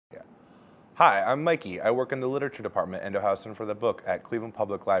Hi, I'm Mikey. I work in the literature department and a houseman for the book at Cleveland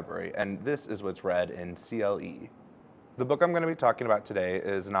Public Library, and this is what's read in CLE. The book I'm going to be talking about today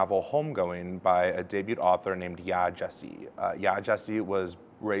is the novel Homegoing by a debut author named Yaa Gyasi. Yaa Gyasi was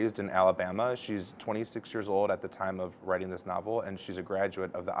raised in Alabama. She's 26 years old at the time of writing this novel, and she's a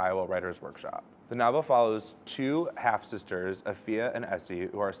graduate of the Iowa Writers Workshop. The novel follows two half-sisters, Afia and Essie,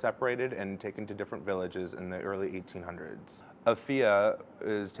 who are separated and taken to different villages in the early 1800s. Afia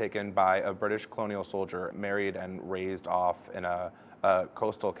is taken by a British colonial soldier, married and raised off in a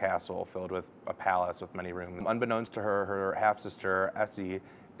coastal castle filled with a palace with many rooms. Unbeknownst to her, her half-sister, Essie,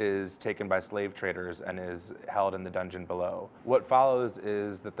 is taken by slave traders and is held in the dungeon below. What follows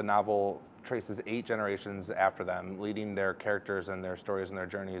is that the novel traces 8 generations after them, leading their characters and their stories and their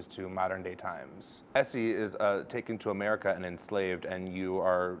journeys to modern day times. Essie is taken to America and enslaved, and you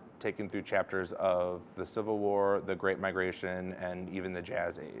are taken through chapters of the Civil War, the Great Migration, and even the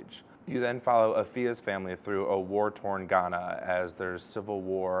Jazz Age. You then follow Afia's family through a war-torn Ghana as there's civil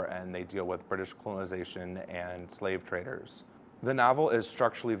war and they deal with British colonization and slave traders. The novel is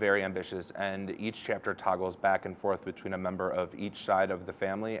structurally very ambitious, and each chapter toggles back and forth between a member of each side of the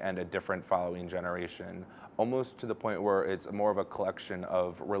family and a different following generation, almost to the point where it's more of a collection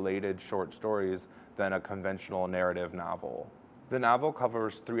of related short stories than a conventional narrative novel. The novel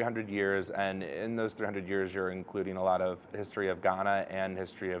covers 300 years, and in those 300 years you're including a lot of history of Ghana and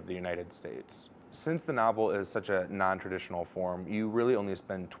history of the United States. Since the novel is such a non-traditional form, you really only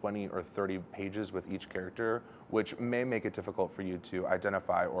spend 20 or 30 pages with each character, which may make it difficult for you to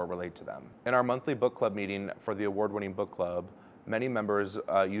identify or relate to them. In our monthly book club meeting for the award-winning book club, many members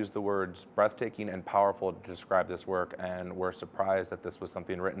used the words breathtaking and powerful to describe this work and were surprised that this was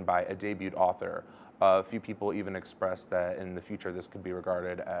something written by a debut author. A few people even expressed that in the future this could be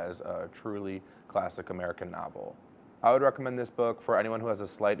regarded as a truly classic American novel. I would recommend this book for anyone who has a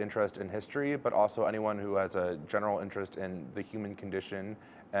slight interest in history, but also anyone who has a general interest in the human condition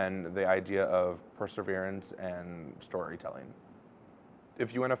and the idea of perseverance and storytelling.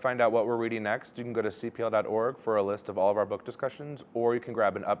 If you want to find out what we're reading next, you can go to cpl.org for a list of all of our book discussions, or you can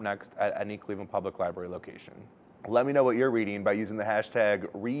grab an Up Next at any Cleveland Public Library location. Let me know what you're reading by using the hashtag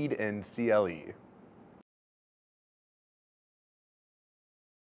 #ReadInCLE.